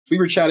We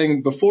were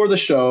chatting before the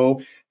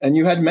show, and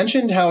you had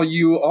mentioned how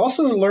you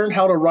also learned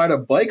how to ride a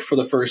bike for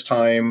the first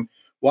time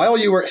while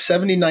you were at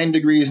 79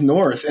 degrees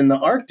north in the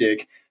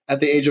Arctic at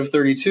the age of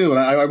 32. And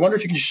I wonder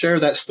if you can share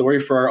that story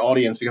for our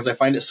audience, because I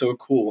find it so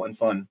cool and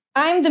fun.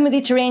 I'm the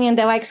Mediterranean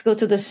that likes to go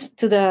to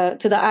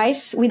the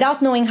ice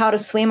without knowing how to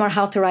swim or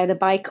how to ride a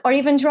bike or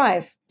even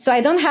drive. So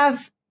I don't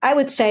have, I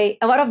would say,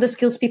 a lot of the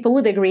skills people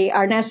would agree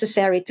are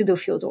necessary to do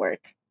field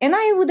work. And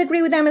I would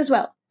agree with them as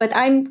well. But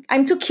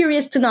I'm too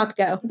curious to not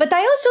go. But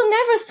I also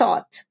never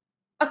thought,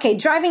 okay,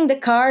 driving the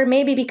car,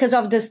 maybe because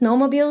of the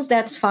snowmobiles,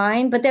 that's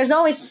fine. But there's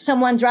always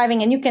someone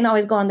driving and you can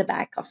always go on the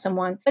back of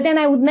someone. But then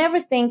I would never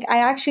think I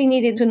actually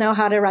needed to know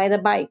how to ride a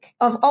bike.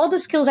 Of all the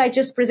skills I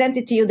just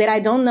presented to you that I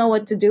don't know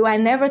what to do, I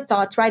never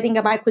thought riding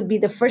a bike would be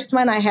the first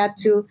one I had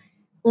to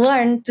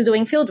learn to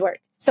doing field work.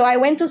 So I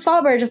went to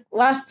Svalbard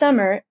last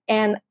summer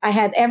and I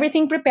had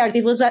everything prepared.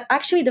 It was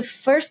actually the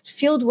first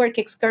fieldwork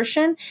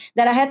excursion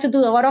that I had to do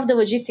a lot of the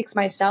logistics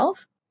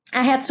myself.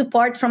 I had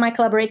support from my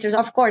collaborators,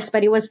 of course,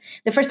 but it was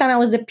the first time I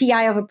was the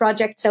PI of a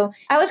project. So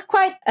I was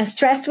quite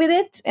stressed with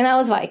it. And I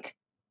was like,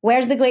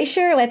 where's the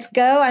glacier? Let's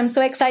go. I'm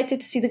so excited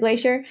to see the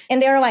glacier.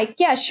 And they were like,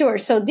 yeah, sure.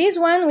 So this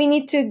one, we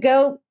need to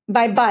go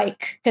by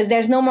bike because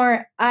there's no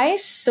more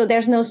ice. So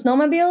there's no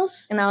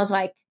snowmobiles. And I was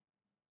like,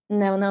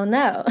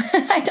 no.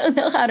 I don't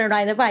know how to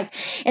ride a bike.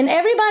 And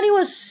everybody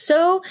was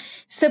so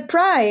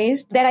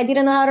surprised that I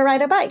didn't know how to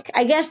ride a bike.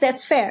 I guess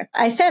that's fair.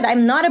 I said,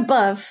 I'm not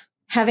above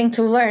having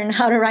to learn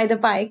how to ride a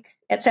bike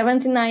at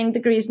 79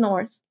 degrees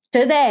north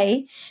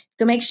today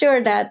to make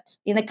sure that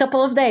in a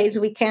couple of days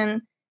we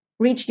can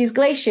reach this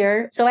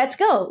glacier. So let's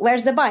go.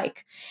 Where's the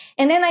bike?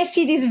 And then I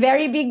see these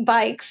very big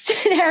bikes.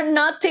 They're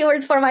not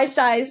tailored for my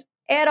size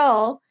at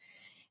all.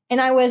 And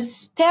I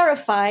was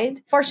terrified.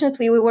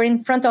 Fortunately, we were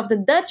in front of the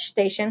Dutch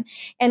station.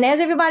 And as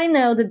everybody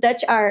knows, the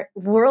Dutch are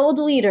world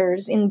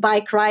leaders in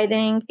bike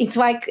riding. It's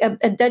like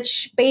a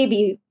Dutch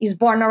baby is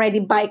born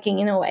already biking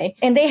in a way.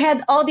 And they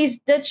had all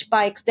these Dutch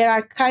bikes that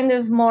are kind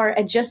of more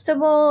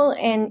adjustable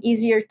and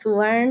easier to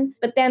learn.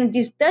 But then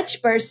this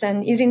Dutch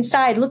person is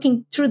inside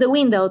looking through the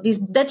window, this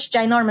Dutch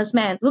ginormous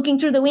man looking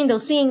through the window,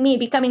 seeing me,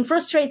 becoming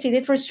frustrated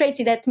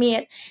at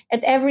me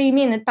at every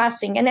minute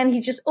passing. And then he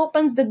just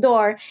opens the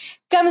door,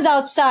 comes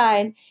outside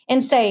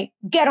and say,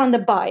 get on the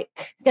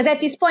bike. Because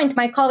at this point,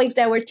 my colleagues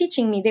that were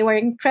teaching me, they were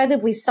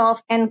incredibly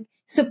soft and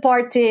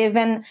supportive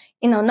and,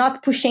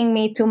 not pushing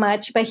me too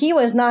much, but he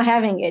was not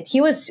having it.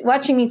 He was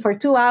watching me for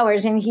 2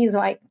 hours and he's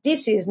like,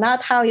 this is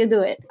not how you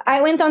do it.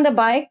 I went on the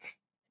bike,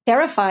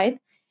 terrified,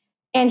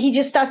 and he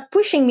just started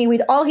pushing me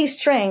with all his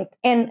strength.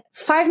 And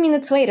 5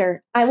 minutes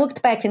later, I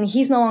looked back and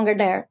he's no longer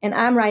there and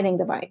I'm riding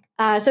the bike.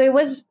 So it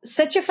was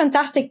such a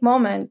fantastic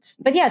moment.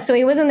 But yeah, so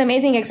it was an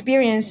amazing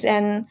experience.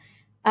 And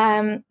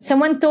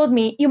someone told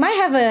me, you might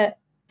have a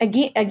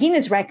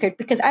Guinness record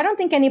because I don't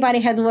think anybody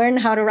had learned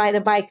how to ride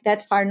a bike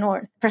that far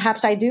north.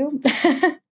 Perhaps I do.